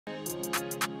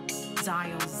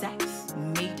Zex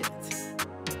made it.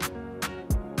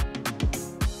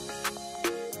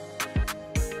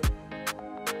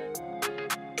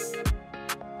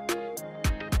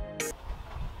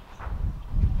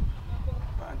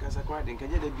 I think I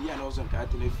get a beer and also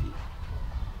cat in a fee.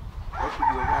 What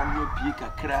could you have your peak a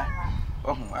cra?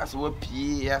 Oh, as what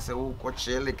pee as a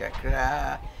coachella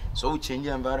cacra. So change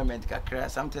your environment cacra,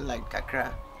 something like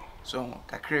cacra. So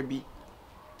cacrabi.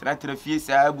 Try to refuse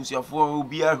I was your four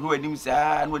beer who and him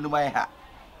say when my hat.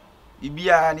 Be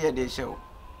a near the show.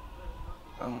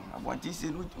 I want to see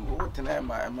what tonight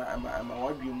my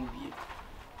what you movie.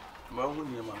 My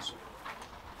own your muscle.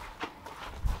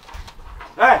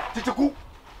 Hey, Titaku!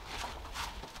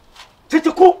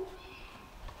 Titaku!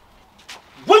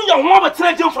 When your mother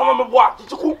tells you from a boy,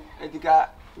 Titaku! I think I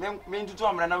mean to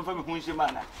tell me and I'm from a Quincy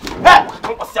man. Hey,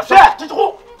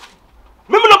 Titaku!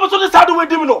 Remember to the side with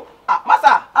Dimino. Ah,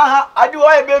 Massa, I do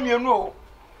I bear you know.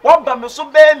 What by me so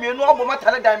bear me no more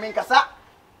matter than me, Cassa.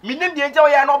 Meaning the enjoy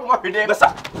and all my day,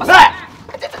 Massa.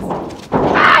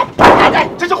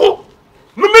 Titaku!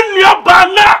 Mimia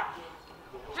Bana!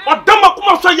 O dama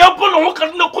kuma so ya bono ho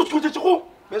kan na kusku te chiku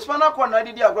besfana ko na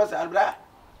didi agro sa albra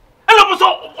ela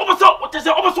oboso te se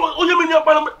oboso o yemi ni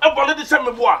aba na eba de se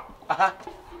meboa aha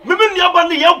mimi ni aba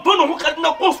ni ya bono ho kan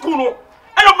na kusku no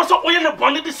ela oboso o yemi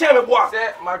bone de se meboa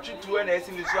se ma tutu na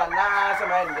esi ni so na se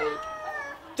ma ndey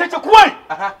te chiku wai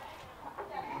aha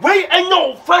wai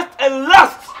enyo first and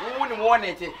last wo ni mo na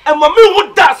ete e ma mi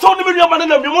wo da so ni mi ni aba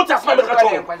na mi mo ta se me ka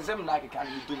to kwa se me na ka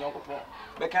ni do nyankopon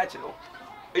be ka chiro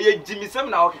eye jimisem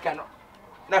na okeka no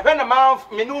na hwe na ma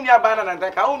menu nua ba na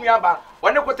nda ka onua ba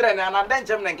wone kotre na na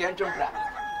danchem na nke ntwempra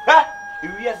ha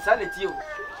ewi sanity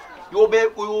yo be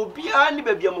obi ani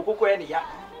ba bia mokoko ye ne ya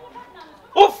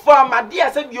ofa made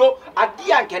ase bio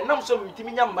ade anke nam so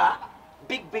mitimi nyamba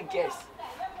big girls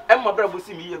emma bra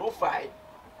bosi mi ye no fai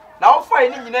na ofai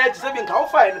ni nyina ati se bi nka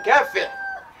ofai no ka efe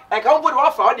e ka obo de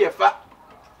ofa o de efa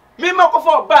mi ma ko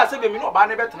fa ba se bi mi no ba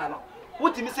ne betena no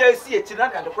wutimi se si eti na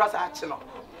de kura sa achi no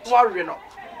worry no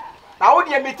na wo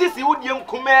de metisi wo de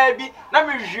nkuma bi na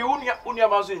me hwe unia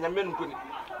ma so nyame nko ni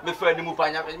me fa ni mu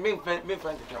pa nya me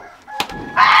fa ntete wo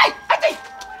ai ati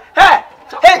hey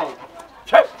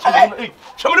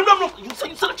chamani no you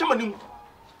say chamani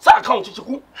sa account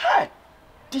chichiku hey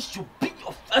this should be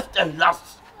your first and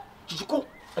last chichiku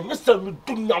anya sa me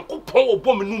dunya ko pon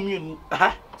obo me no mienu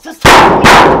aha sister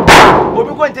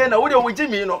obi ko ntena wo de wo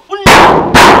jimi no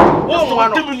wo mo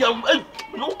no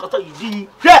no kasa yidi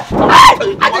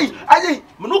aji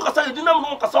menu kasa yidi na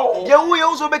menu kasa o ye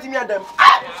wo so betimi adam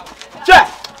che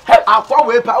akwa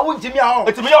we pa wo jimi a ho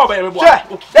etimi ya oba ye bo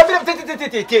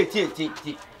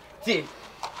che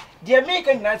de me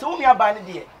kan na se wo mi aba ne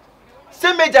de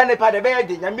se meja ne pa de be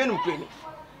de nyame nu kwani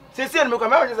se se no me kwa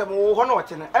me wo se mo ho na o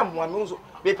che na emwa me so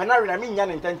be pa na re na me nya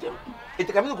ne ntantem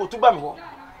etika me ko tuba me ho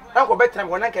na ko betra me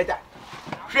ho na kaja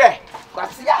hwe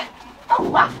kwasia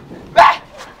awa be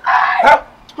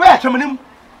where chamanim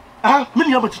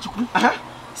mini aba chichiku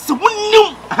se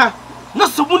wonnim na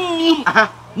se wonnim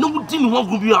na wudi ni ho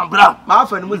gubi ambra ma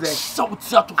afa ni mu ze so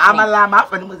wuti ato amala ma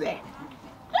afa ni mu ze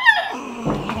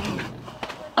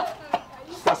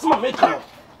asma make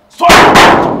so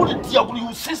what dia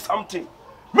you say something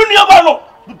mini aba no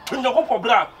tunya ko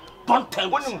problem don't tell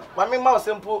me ma me ma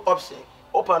simple option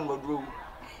open my door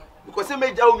because say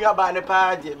me ja unu aba ne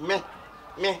pa je me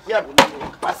abu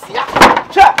pasia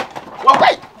cha wa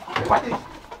wai wadi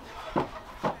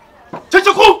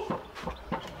chichiku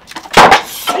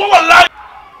so wallahi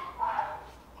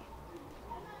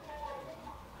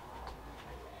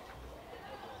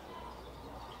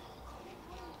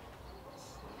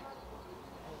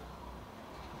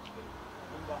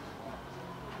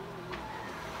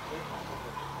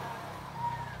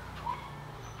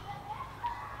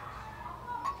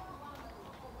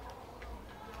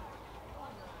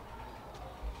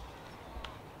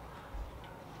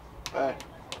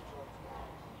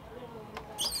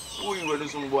who you were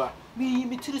some boy?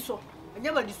 Me tiriso. I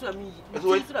never do so me.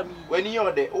 When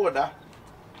you're the order,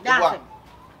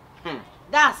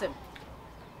 that's him.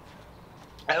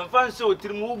 I'm fine so to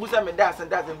remove some that's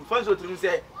and fun so to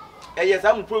say, yes,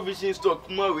 I'm provision stock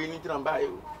more we need to buy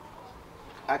you.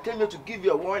 I came here to give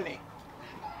you a warning.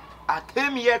 I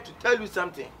came here to tell you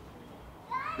something.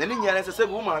 The Ninya as a said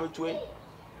woman between.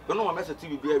 Don't know my message to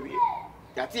be very.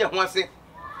 That's here one say.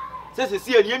 Says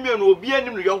see a Yemian will be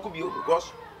any young could be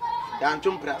because Dan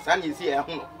Chumpras and you see a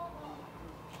home.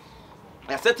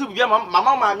 I said to be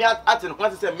mamma, at and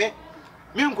once said me,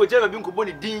 could ever be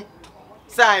Kuboni D.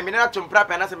 Say, me not Chumpra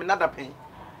and as another pain.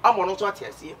 I'm one of what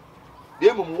I see.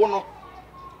 They will one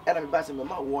and I'm passing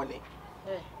my warning.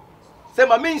 Say,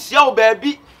 my means your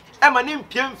baby, Emma nim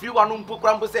piem free one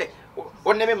umpo say,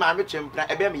 o name mammy chempra,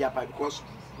 a baby yapa because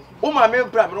o my men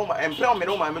pram no and pram me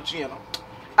no mammy chino.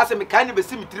 As a mechanic be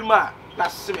symmetry ma,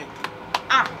 last swimming.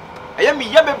 Ah, I am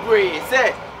yabbe bray,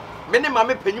 say, many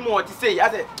mammy penny more to say, I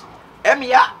said,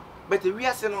 Emia, but we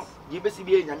are saying, ye best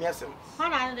be a yamyasem.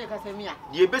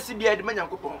 Ye best be a demand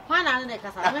coupon.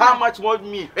 How much more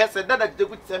me? Yes, a dada they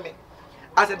would send me.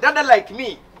 As a dada like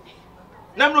me.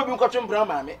 Nam no be kwatwem bra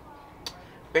maame.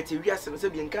 But we are some say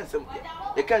be cancel.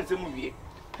 You can't say movie.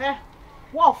 Eh.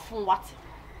 What for what?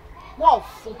 What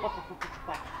for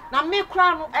papa. Na me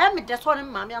kra no e me de so ne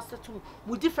maame asetu.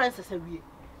 Mu differences awie.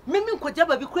 Mimi nkwaja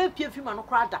ba bi kra pie fi ma no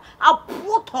kra da.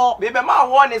 Apoto. Me be ma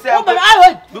wo ne say. O be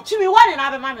ai chimi wo ne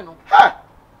na be ma me no. Ha.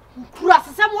 Kura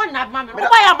sesem wo na be ma me no. O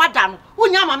ba ya mada no.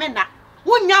 Wonya ma me na.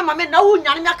 Wonya ma me na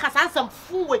wonya ne kasa nsam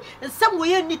fuwe. Nsam wo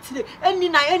ye nitire. Eni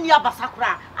na eni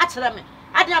abasakra. A kire me.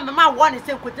 Adi am ma one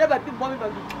say kwetire ba bi bomi ba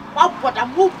bi. Wa boda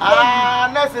mu.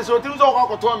 Ah, nurse so tim so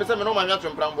ko to me say me no ma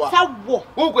twempram bo a. Sa wo.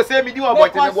 Wo ko say me di wa boy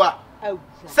tene bo a.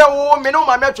 Say wo me no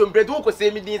ma twempre wo ko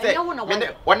say me di say. Me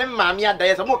wone maame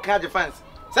adaye say mo ka defense.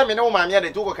 Say me no maame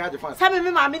adaye wo ko ka defense. Say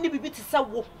me maame ni bibi ti say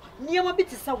wo. Niema bi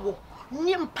ti say wo.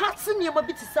 Niem patse niema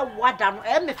bi ti say wo ada no.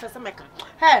 E me fese meka.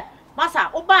 He, masa,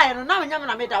 o ba no na me nyam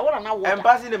na me da wo na wo.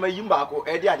 Empasi ne mayimba ko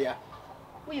e di ade a.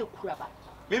 Wo ye kura ba.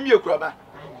 Me ye kura ba.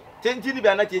 Tenti bi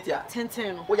ana tietia.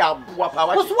 Tenten no. Wo ya boa pa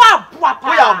wa. Wo so wa boa pa.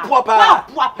 Wo ya boa pa.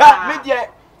 Ha, me die.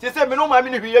 Se me no ma me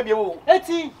ne hwiye bi wo.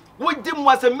 Eti. Wo di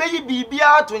mo se meyi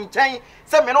bibia to nchen.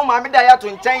 Se me no ma me da ya to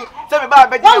nchen. Se me ba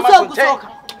be di ma to nchen.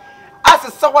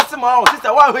 Asesa wase ma o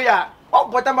sister wa hwe ya. O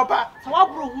bota papa. Se wa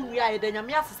bro hu ya de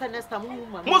nyame asesa next time mu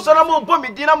ma. Mo so na mo bo me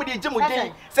di na mo di gimu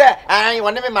din. Se ai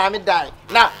wone me ma me dai.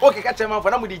 Na o ke ka chema fo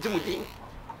na mo di gimu din.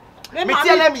 Me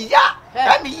tie na mi ya.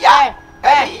 Na mi ya.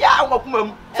 Ya wo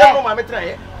kumam se no ma me tra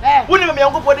ye woni me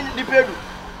yankopon di pedu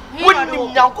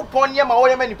woni yankopon ye ma wo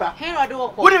ye manipa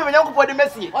woni me yankopon di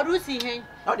mesie odu si hen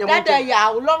dada ya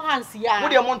long hands ya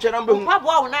wodi mo ntwe na mbehu pa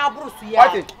bo na aburu su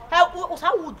ya o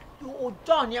sa wo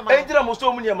John ye ma e dira mo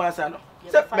so mu ne ma sa no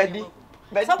se medi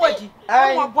se wadi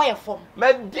wo boy fom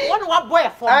medi woni wa boy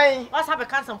fom o sa be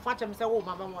cancer fo atem se wo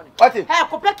mama mo ne he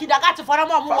ko pe kidaga te fo na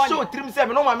mo mo woni so trim se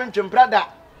me no ma me ntwempra da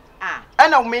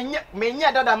ana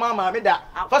menya dada mama me da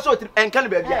fa so enkan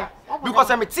ba bia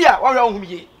because me tia wa hwa ohum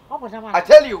ye I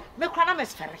tell you me kra na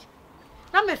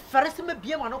me fere se me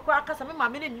bia ma no kra aka se me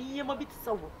mama ne niye ma bi ti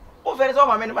se wo o fere so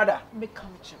mama ne bada me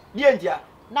kam chi die ntia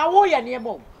na wo ye ne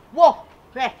mo wo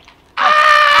hwe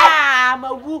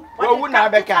mawu wo na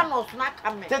beka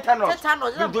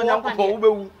tetanus do nyankopon wo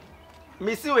bewu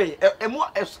me si we emu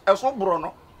eso bro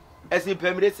no esi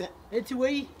pamrese enti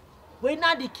we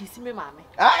na de kiss me mama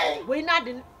ai we na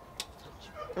de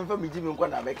mfa mi jimi nko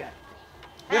na beka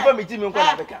mfa mi jimi nko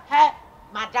na beka he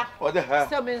mada o de ha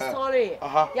so me sorry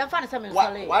ya fa ne so me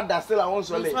sorry wa da sela won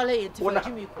sorry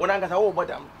wona ngata wo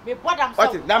bodam me bodam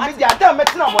so na me di ada me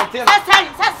tena bonten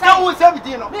sa wo se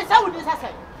bi no me sa wo di sa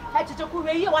ha chicheku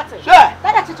we ye what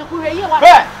dada chicheku we ye what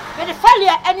me de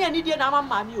failure ene ani die na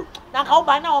mama mi o na ka wo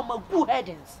ba na o ma good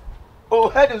headings oh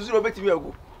headings zero betimi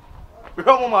agu we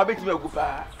ho mo betimi agu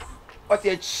pa. What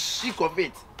a cheap of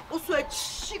it. Also a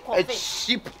cheap of it.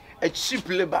 A cheap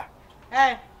labor.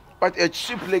 But a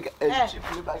cheap labor.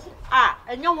 Ah,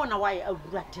 and you want to why a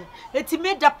brat. It's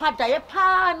made a part I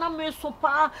pa na me so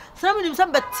pa. Some of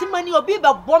them but Timony or be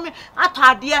about bombing at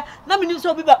her dear. No means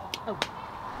so be about.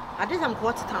 I did some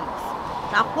quarter towns.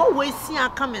 Now, what way see I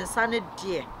come and son it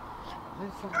dear.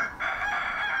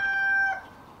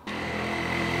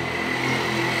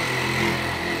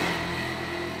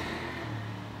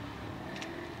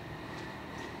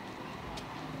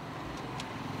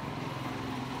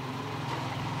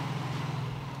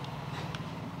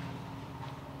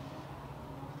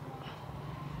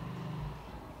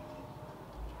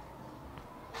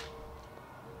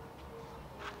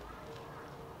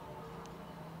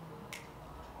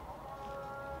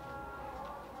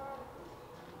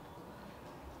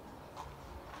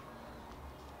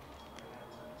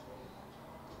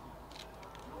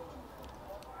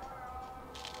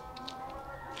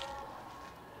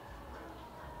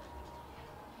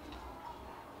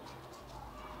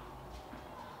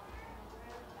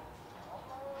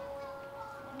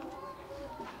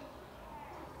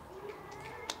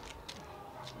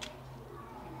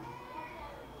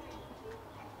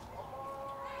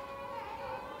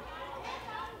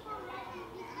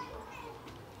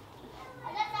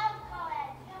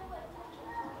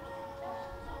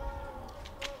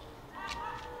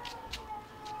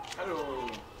 Hello.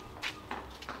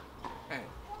 Hey.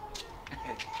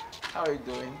 How are you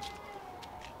doing?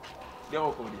 They're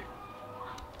all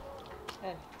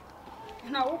here.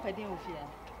 Now, open the office.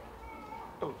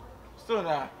 Oh, so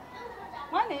now.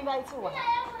 When they invite you,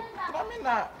 I mean,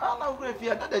 I'm not going to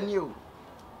fear that new.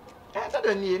 And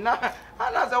that new now,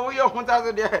 and as a way of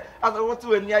 1,000 there, as I want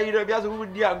to a near Europeans who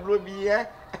would dear grow be here.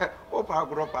 Oh,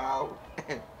 Papa, grow out.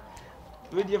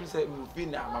 William said,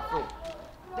 Mufina, my friend.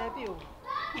 Debut.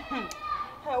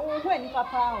 When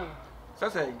Papa, so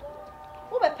say,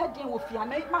 who be peddling with you?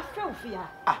 Make my friend fear.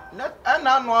 Ah, not and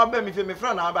now no, I bet me for my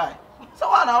friend, I'll buy.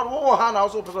 So I know who hand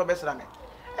also to the best of me.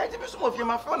 And to be some of you,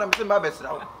 my friend, I'm my best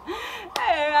now.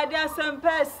 Hey, I dare some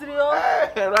pastry.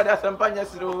 Rather some panyas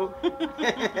through.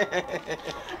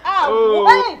 Ah,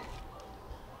 wait.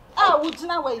 Ah, would you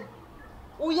not wait?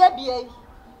 Oh, yeah, be a.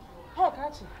 Hey,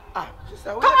 catch it. Ah,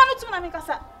 come on to Mamika.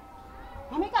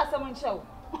 Mamika, someone show.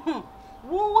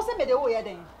 Who was a middle way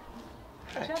then?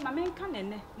 My main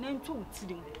cannon, name 2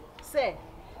 Tiding. Say,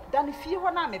 then if you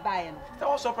were not me buying. That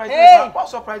was surprising. What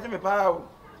surprising me, pal?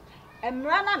 And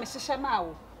Rana, Mrs.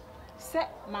 Shamau.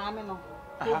 Set Mamma,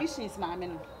 provisions,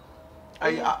 Mamma.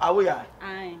 We are.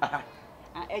 Aye.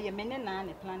 A men and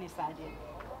a plan is idea.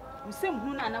 You say,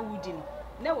 Huna wouldn't.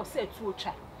 Never said to a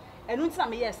chat. And when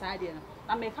some years idea,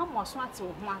 I may come more smart to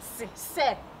my say.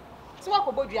 So I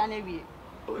could go January.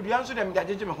 You answer them that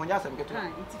gentleman when you ask them get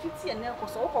time. It's 50 and now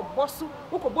so boss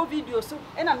who could go videos.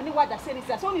 And I mean, what I said is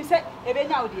as only said, even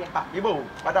now, dear. You go,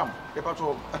 madam, the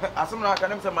patrol. As soon as I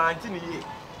can answer my auntie.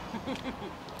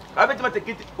 I bet my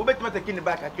ticket, who bet my ticket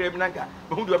back at Caribbean,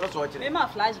 who do ever watch it? My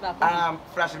flashback.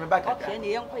 Flashing me back. Okay, and the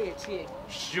young quiet here.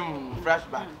 Shoom,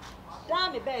 flashback.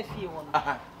 Damn, a bad feel.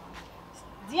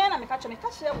 Diana, me catch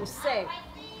will say,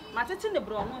 Matatin the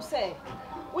Brown say,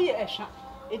 we are a shop,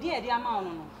 a dear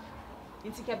amount.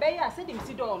 In Tikabay, I said him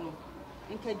sit down.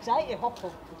 In Kajai a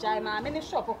hopper, Jaima, many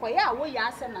shop, or where we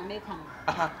are sent and make him.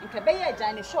 In Kabay,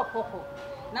 Jai shop hopper.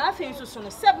 Now I think so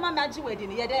soon, 7 magic wedding,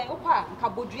 the other Opa, and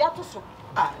Cabodiato so.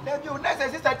 Ah, then you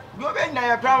necessary, you're very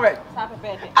near a private. Ah,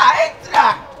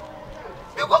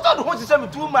 you don't want to send me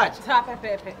too much. The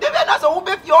man has a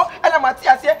whoop your and a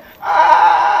Matthias here.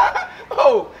 Ah,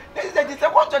 oh, this is a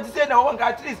disappointment to say no one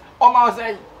got this on my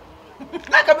side.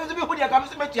 Like a music when you come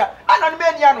to meet you, and on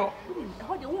Mediano.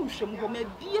 How the Wunsham may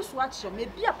be a swatch, may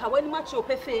be a power much of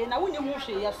Pefe, and I wouldn't wish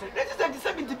yes. This is a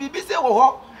 70 BBC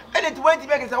or and it 20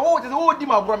 minutes. Oh, it is all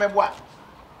Dima from a boy.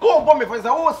 Go for me for the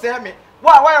whole Sammy.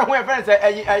 Why are my friends?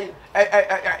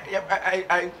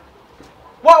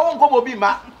 Why won't go be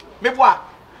ma? Me what?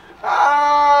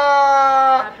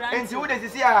 Ah, and you would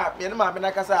see a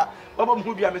Menacasa, Baba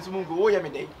Mubi, Miss Mungo,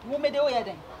 Yamide. Who made the way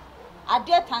then? I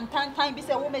dare time be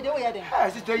said, who made the way then?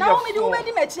 Now we do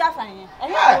already met Jaffany.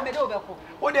 And I made over.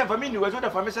 What then for me was what the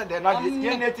formation they're not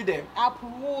getting them. I'll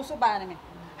pull so by me.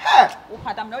 Ha! Oh,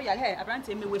 Madame Noya, I ran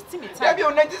to me with Timmy. Have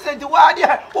you noticed the word?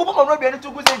 Open my robin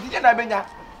to go to Benya.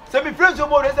 Some friends who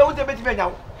more than I want to bet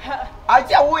now. I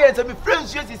tell you, some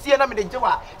friends you see and I'm in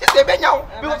Joa. Just say Benya,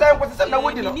 because I was something I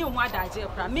wouldn't know what I did.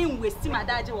 I mean, with Tim, I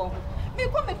died. Me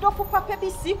come a door for Papa be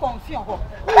see confusion.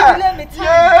 Let me tell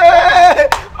you.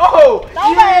 Oh,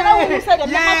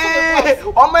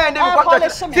 oh, man,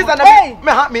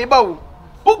 never me bow.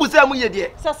 Who was that? We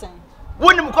dear.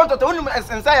 Wouldn't contact only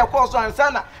and say a course on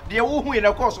Sana, the who in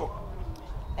a course.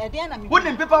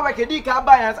 Wouldn't paperwork a deca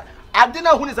by us. I didn't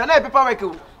know who is an paperwork.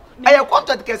 I have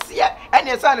contact Cassia and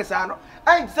your son is Anno.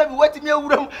 I'm saying, what in your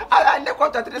room? I never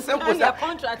contacted the same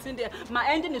contract in there. My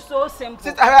ending is so simple.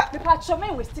 The patch of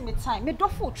men wasting me time. Me do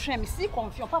full trim, see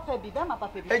confusion. Papa be my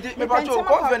papa. Me patch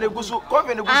confident go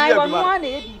I want one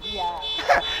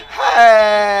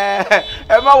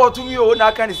Emma, what to me, oh,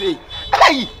 now can you say?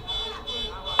 Hey!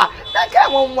 That guy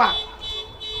won't want.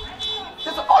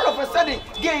 Just all of a sudden,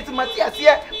 get to Matthias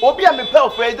here, or be a me pal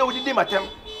for though did my time.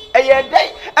 A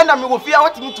day, and I will fear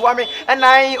what you to me, and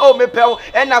I owe me pal,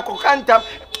 and I can't tap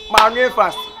Marmy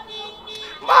fast.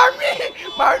 Marmy,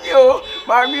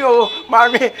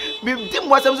 me dim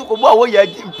was some so well, you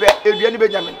didn't pay any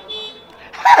Benjamin.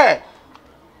 Hey!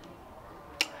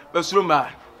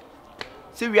 Basruma.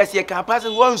 Seriously, I can't pass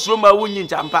one Sroma winning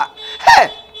tampa.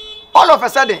 Hey! All of a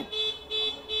sudden.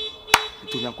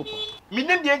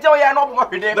 Meaning the enjoy and open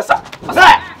up your day.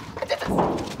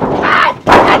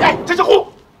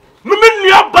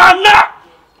 Mimia Bana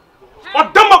or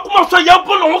Damakuma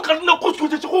Sayapon or can no cost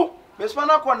with the Miss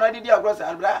Manakon, I did the aggressor,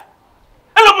 and blah.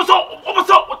 And also,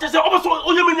 what is also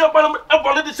Oyamina Banam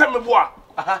about the same bois.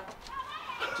 Aha.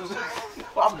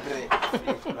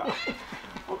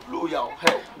 Blue your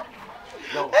head.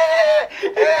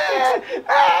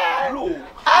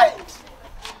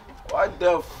 What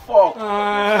the fuck?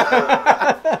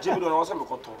 Jimmy don't know some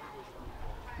control.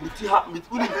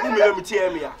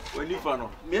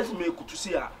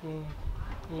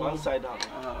 One side down.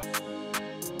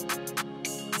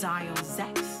 Dial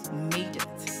Z.